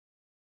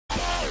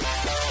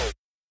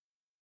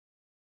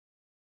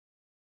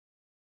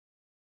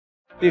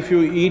If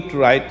you eat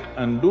right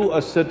and do a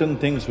certain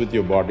things with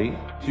your body,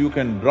 you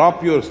can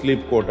drop your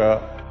sleep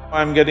quota.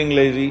 I'm getting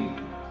lazy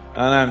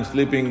and I'm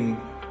sleeping,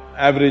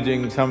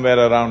 averaging somewhere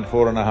around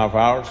 4.5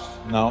 hours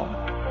now.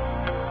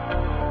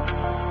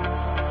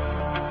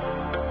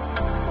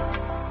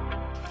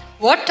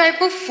 What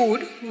type of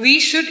food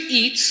we should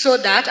eat so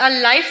that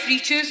our life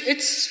reaches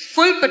its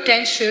full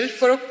potential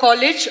for a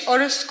college or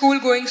a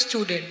school-going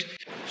student?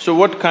 So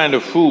what kind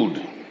of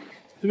food?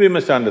 We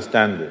must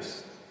understand this.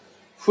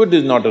 Food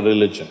is not a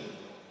religion,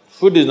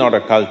 food is not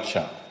a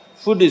culture,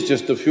 food is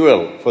just the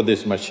fuel for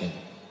this machine.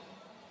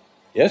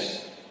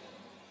 Yes?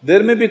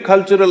 There may be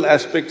cultural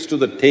aspects to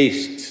the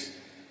tastes,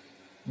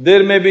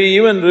 there may be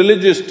even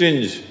religious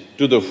tinge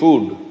to the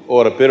food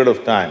over a period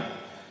of time,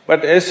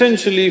 but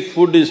essentially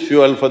food is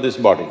fuel for this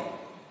body.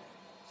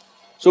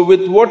 So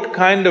with what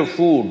kind of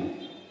food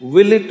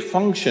will it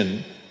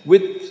function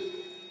with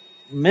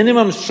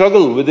minimum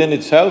struggle within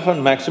itself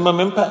and maximum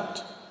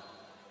impact?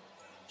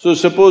 So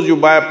suppose you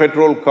buy a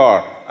petrol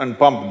car and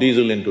pump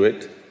diesel into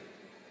it,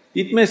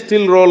 it may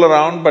still roll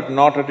around but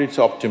not at its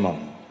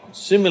optimum.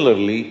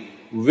 Similarly,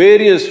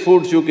 various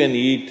foods you can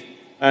eat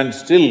and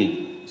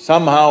still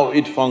somehow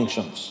it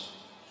functions.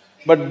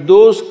 But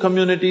those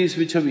communities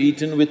which have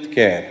eaten with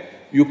care,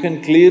 you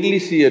can clearly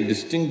see a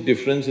distinct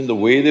difference in the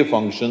way they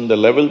function, the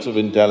levels of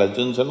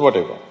intelligence and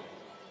whatever.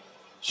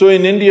 So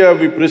in India,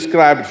 we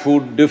prescribed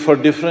food for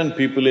different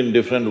people in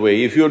different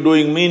way. If you're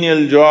doing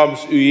menial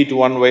jobs, you eat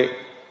one way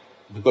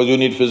because you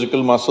need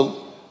physical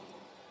muscle.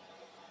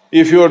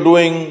 If you're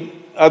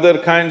doing other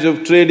kinds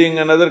of trading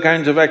and other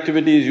kinds of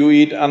activities, you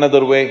eat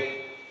another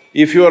way.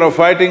 If you're a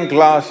fighting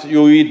class,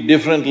 you eat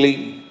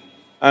differently.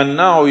 And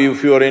now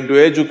if you're into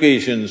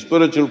education,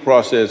 spiritual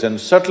process and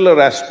subtler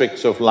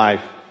aspects of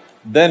life,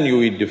 then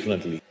you eat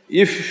differently.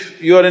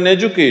 If you're in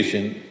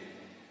education,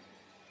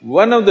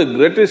 one of the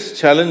greatest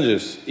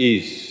challenges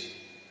is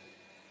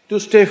to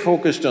stay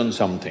focused on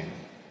something.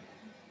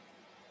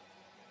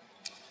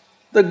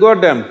 The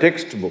goddamn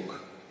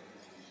textbook,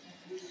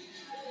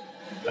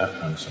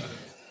 I'm sorry,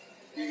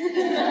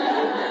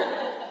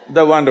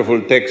 the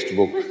wonderful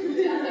textbook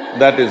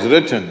that is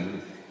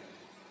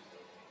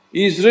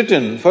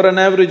written for an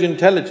average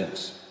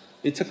intelligence.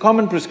 It's a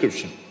common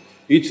prescription.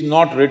 It's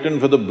not written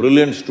for the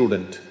brilliant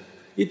student.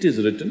 It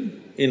is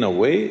written in a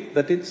way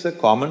that it's a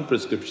common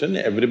prescription,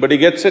 everybody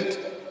gets it.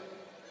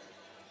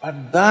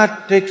 But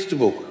that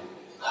textbook,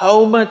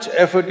 how much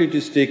effort it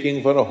is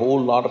taking for a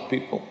whole lot of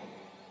people?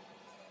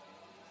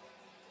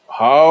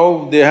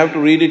 How they have to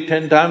read it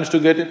 10 times to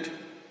get it?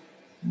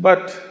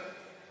 But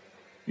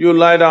you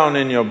lie down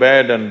in your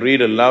bed and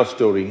read a love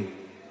story,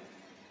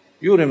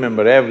 you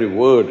remember every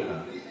word,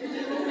 huh?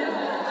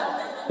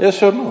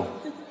 Yes or no?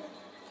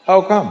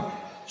 How come?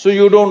 So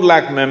you don't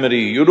lack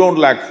memory, you don't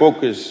lack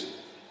focus.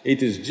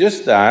 It is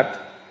just that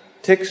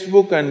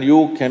textbook and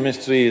you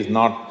chemistry is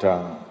not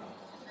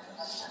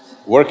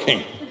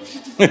working.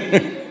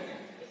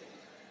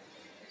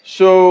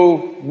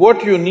 So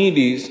what you need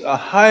is a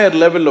higher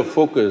level of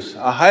focus,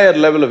 a higher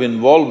level of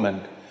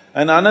involvement.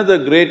 And another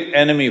great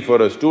enemy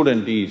for a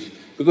student is,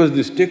 because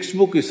this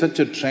textbook is such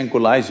a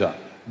tranquilizer,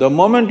 the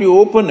moment you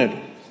open it,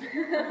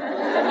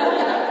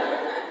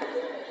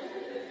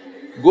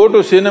 go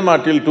to cinema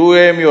till 2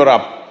 a.m. you're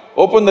up,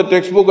 open the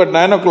textbook at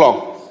 9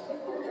 o'clock,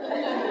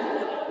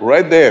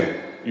 right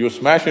there, you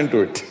smash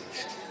into it.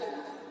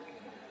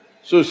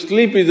 So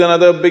sleep is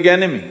another big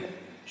enemy.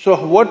 So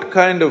what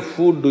kind of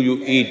food do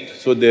you eat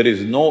so there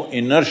is no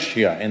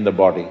inertia in the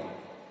body?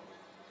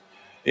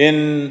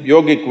 In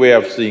yogic way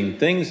of seeing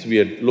things, we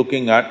are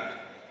looking at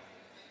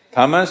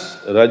tamas,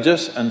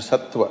 rajas and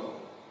sattva.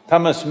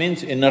 Tamas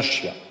means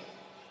inertia,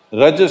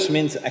 rajas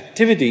means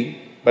activity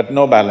but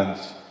no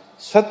balance,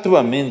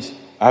 sattva means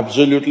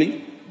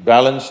absolutely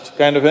balanced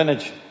kind of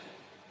energy.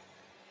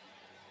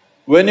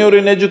 When you're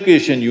in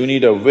education, you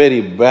need a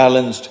very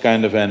balanced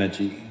kind of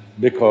energy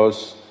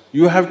because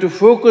you have to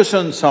focus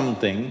on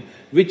something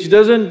which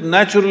doesn't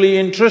naturally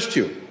interest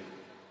you.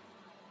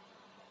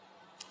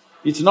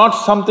 It's not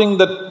something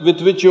with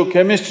which your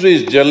chemistry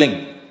is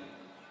gelling.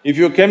 If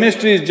your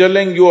chemistry is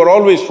gelling, you are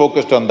always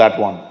focused on that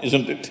one,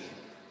 isn't it?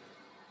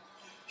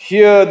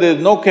 Here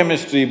there's no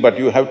chemistry, but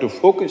you have to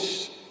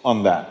focus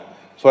on that.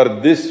 For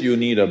this you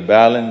need a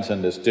balance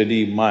and a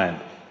steady mind.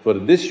 For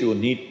this you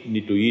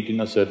need to eat in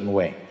a certain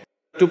way.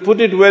 To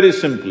put it very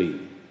simply,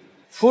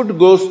 food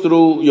goes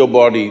through your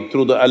body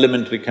through the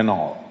alimentary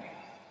canal.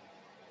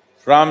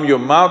 From your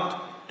mouth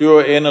to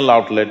your anal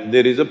outlet,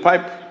 there is a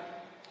pipe.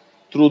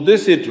 Through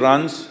this it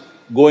runs,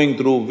 going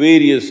through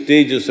various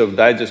stages of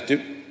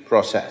digestive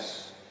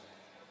process.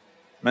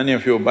 Many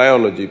of you are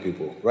biology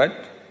people, right?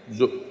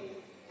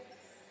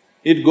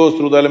 It goes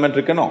through the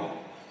alimentary canal.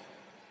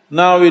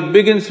 Now it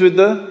begins with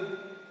the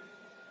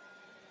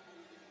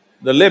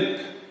lip.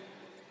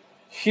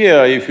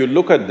 Here, if you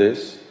look at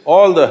this,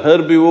 all the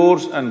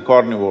herbivores and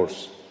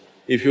carnivores.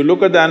 If you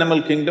look at the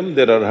animal kingdom,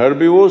 there are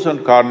herbivores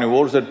and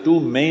carnivores, are two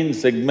main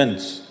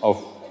segments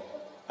of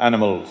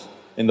animals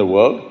in the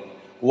world.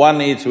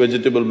 One eats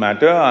vegetable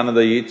matter,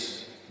 another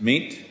eats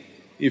meat.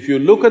 If you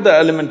look at the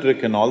elementary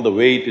canal, the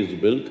way it is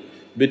built,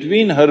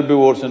 between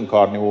herbivores and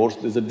carnivores,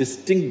 there's a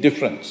distinct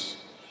difference.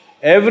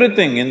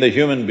 Everything in the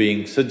human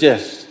being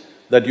suggests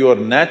that you are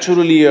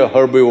naturally a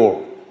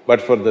herbivore,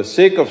 but for the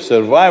sake of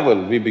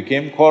survival, we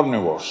became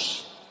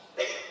carnivores.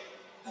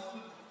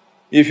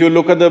 If you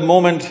look at the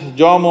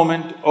jaw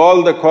movement,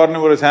 all the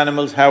carnivorous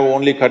animals have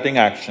only cutting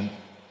action.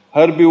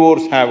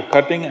 Herbivores have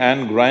cutting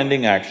and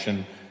grinding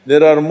action.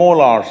 There are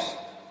molars,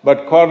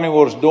 but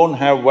carnivores don't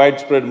have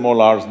widespread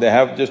molars, they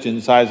have just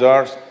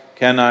incisors,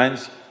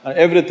 canines, and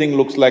everything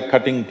looks like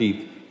cutting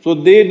teeth. So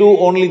they do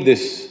only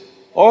this.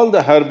 All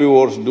the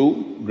herbivores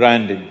do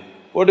grinding.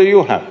 What do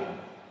you have?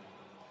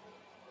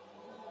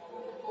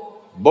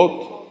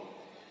 Both.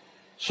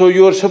 So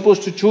you are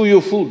supposed to chew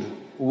your food.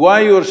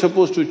 Why you are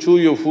supposed to chew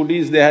your food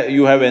is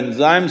you have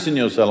enzymes in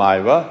your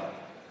saliva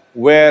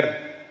where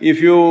if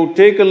you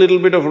take a little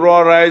bit of raw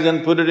rice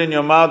and put it in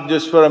your mouth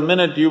just for a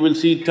minute, you will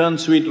see it turn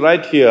sweet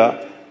right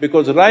here,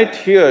 because right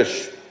here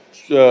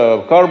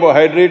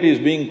carbohydrate is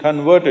being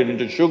converted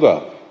into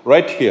sugar,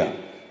 right here.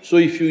 So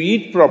if you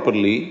eat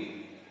properly,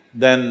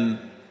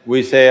 then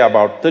we say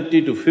about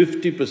 30 to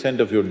 50%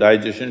 of your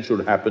digestion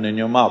should happen in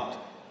your mouth.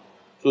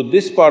 So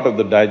this part of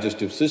the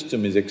digestive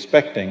system is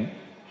expecting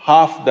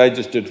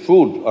half-digested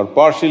food or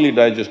partially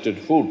digested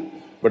food.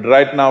 But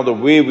right now the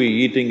way we're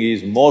eating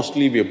is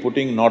mostly we're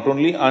putting not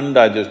only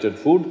undigested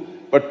food,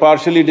 but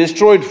partially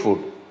destroyed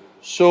food.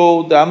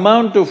 So the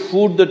amount of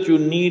food that you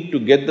need to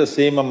get the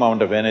same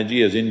amount of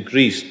energy has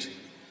increased.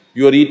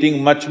 You're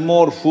eating much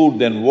more food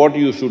than what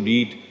you should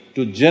eat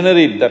to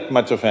generate that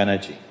much of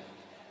energy.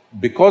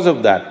 Because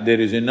of that, there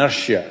is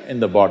inertia in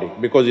the body,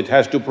 because it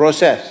has to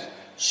process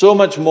so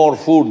much more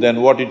food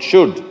than what it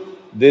should,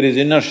 there is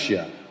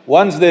inertia.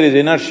 Once there is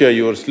inertia,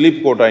 your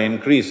sleep quota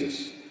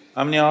increases.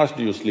 How many hours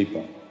do you sleep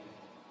on?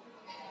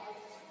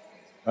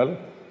 Hello?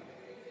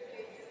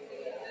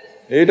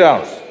 8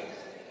 hours.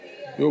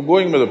 You're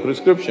going with a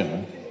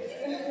prescription,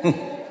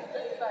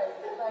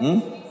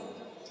 huh?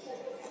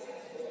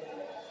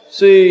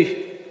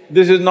 See,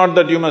 this is not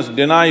that you must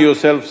deny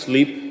yourself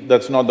sleep,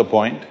 that's not the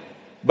point.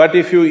 But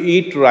if you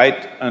eat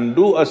right and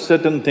do a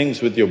certain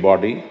things with your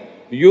body,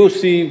 you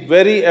see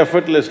very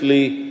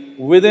effortlessly,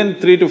 within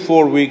 3 to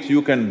 4 weeks,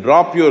 you can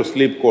drop your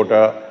sleep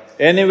quota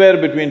anywhere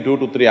between 2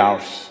 to 3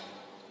 hours.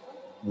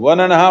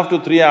 1.5 to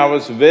 3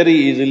 hours very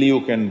easily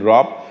you can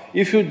drop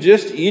if you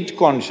just eat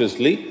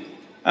consciously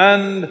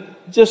and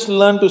just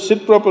learn to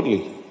sit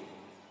properly,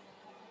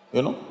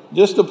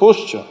 just the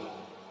posture,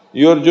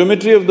 your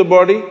geometry of the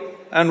body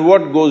and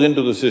what goes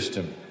into the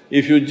system.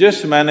 If you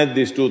just manage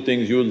these two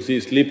things, you will see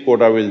sleep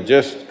quota will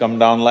just come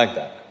down like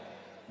that.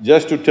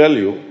 Just to tell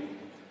you,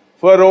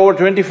 for over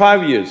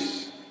 25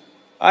 years,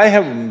 I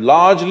have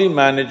largely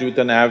managed with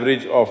an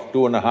average of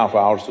 2.5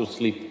 hours of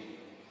sleep.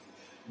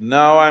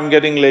 Now I'm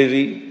getting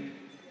lazy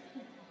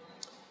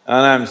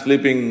and I'm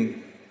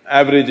sleeping,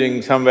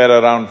 averaging somewhere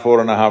around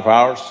 4.5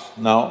 hours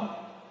now,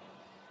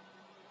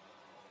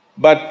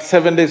 but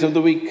 7 days of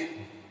the week,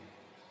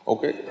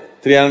 okay?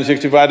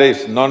 365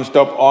 days,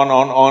 non-stop, on,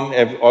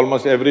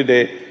 almost every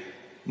day.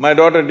 My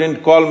daughter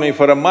didn't call me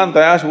for a month.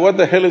 I asked, what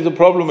the hell is the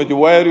problem with you?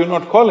 Why are you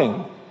not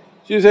calling?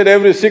 She said,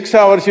 every 6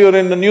 hours you're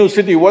in the new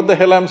city, what the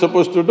hell I'm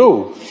supposed to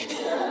do?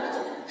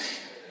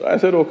 So I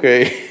said,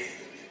 okay,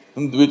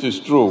 which is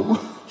true.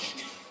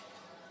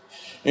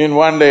 In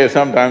one day,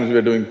 sometimes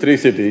we're doing 3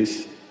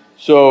 cities,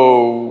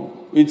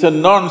 so it's a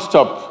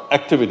non-stop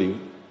activity.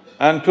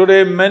 And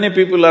today, many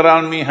people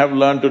around me have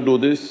learned to do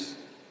this.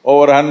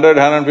 Over 100,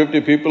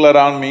 150 people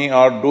around me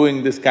are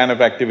doing this kind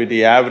of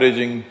activity,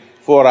 averaging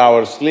 4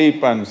 hours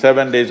sleep and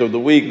 7 days of the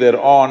week, they're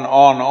on,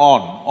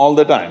 all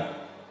the time.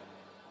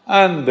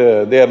 And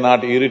they are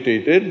not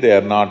irritated, they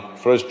are not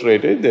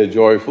frustrated, they're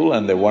joyful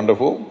and they're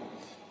wonderful.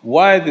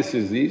 Why this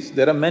is this?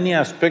 There are many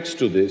aspects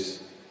to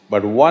this,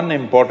 but one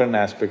important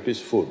aspect is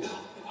food,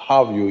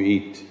 how you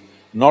eat.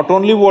 Not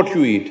only what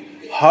you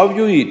eat, how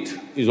you eat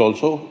is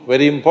also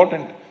very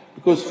important,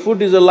 because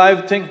food is a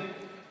live thing.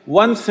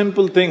 One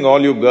simple thing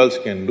all you girls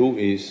can do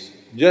is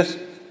just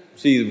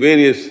see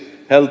various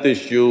health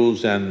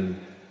issues and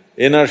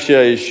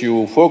inertia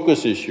issue,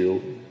 focus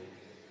issue,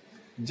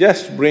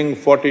 just bring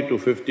 40 to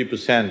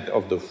 50%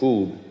 of the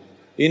food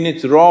in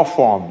its raw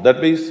form,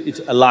 that means it's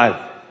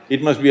alive.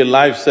 It must be a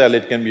live cell,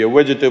 it can be a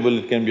vegetable,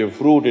 it can be a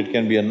fruit, it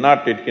can be a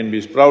nut, it can be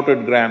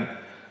sprouted gram.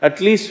 At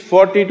least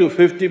 40 to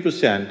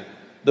 50%,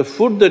 the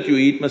food that you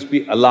eat must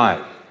be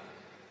alive.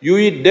 You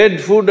eat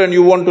dead food and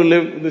you want to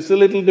live, this is a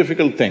little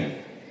difficult thing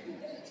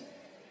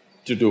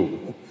to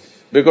do,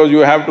 because you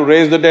have to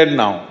raise the dead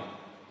now.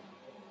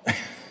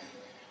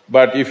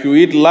 But if you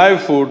eat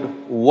live food,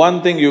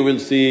 one thing you will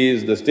see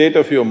is the state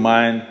of your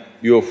mind,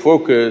 your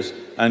focus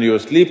and your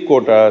sleep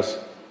quotas,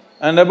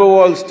 and above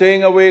all,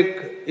 staying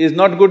awake is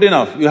not good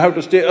enough, you have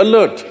to stay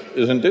alert,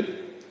 isn't it?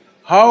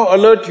 How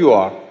alert you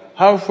are,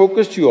 how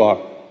focused you are,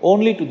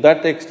 only to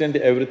that extent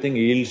everything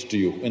yields to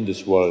you in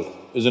this world,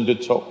 isn't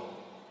it so?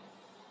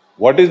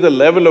 What is the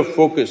level of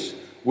focus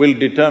will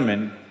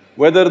determine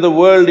whether the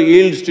world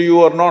yields to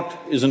you or not,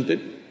 isn't it?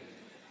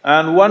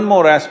 And one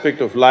more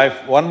aspect of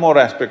life, one more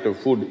aspect of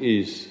food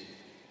is,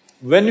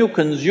 when you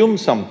consume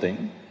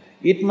something,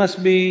 it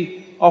must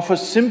be of a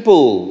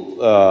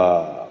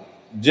simple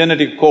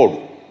genetic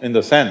code, in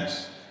the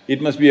sense,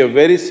 it must be a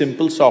very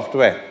simple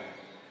software.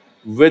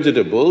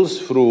 Vegetables,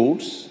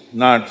 fruits,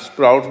 nuts,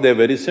 sprouts, they're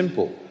very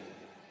simple.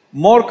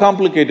 More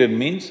complicated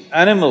means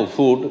animal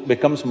food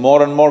becomes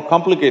more and more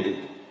complicated.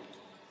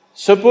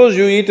 Suppose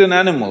you eat an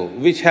animal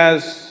which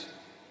has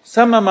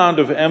some amount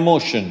of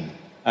emotion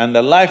and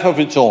a life of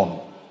its own.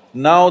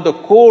 Now the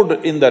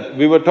code in that…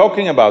 we were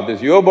talking about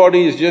this, your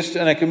body is just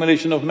an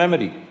accumulation of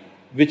memory,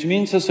 which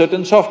means a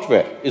certain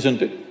software,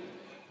 isn't it?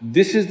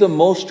 This is the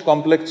most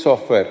complex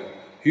software.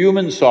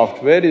 Human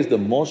software is the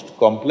most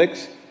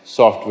complex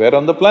software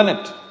on the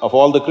planet of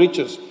all the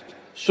creatures.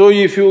 So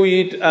if you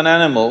eat an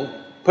animal,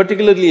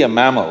 particularly a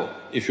mammal,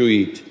 if you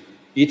eat,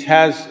 it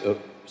has a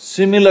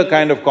similar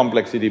kind of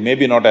complexity,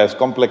 maybe not as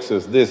complex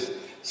as this,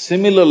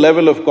 similar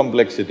level of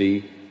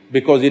complexity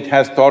because it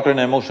has thought and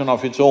emotion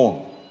of its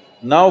own.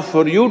 Now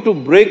for you to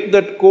break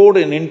that code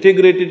and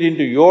integrate it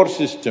into your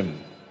system,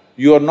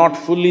 you are not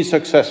fully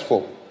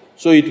successful.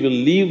 So it will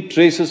leave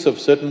traces of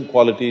certain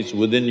qualities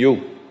within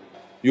you.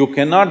 You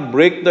cannot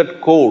break that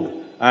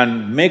code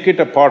and make it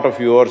a part of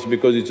yours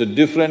because it's a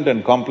different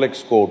and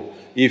complex code.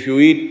 If you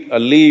eat a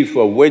leaf,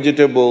 a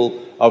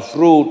vegetable, a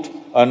fruit,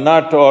 a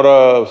nut or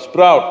a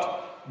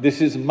sprout,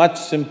 this is much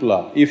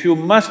simpler. If you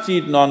must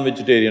eat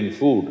non-vegetarian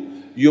food,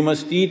 you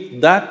must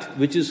eat that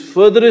which is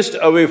furthest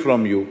away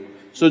from you.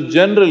 So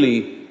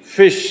generally,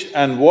 fish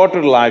and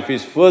water life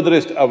is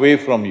furthest away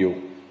from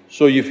you.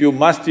 So if you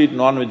must eat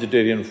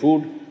non-vegetarian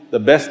food, the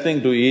best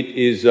thing to eat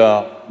is,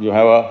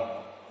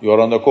 you're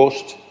on the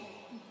coast.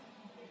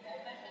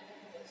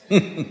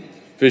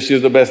 Fish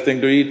is the best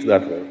thing to eat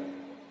that way.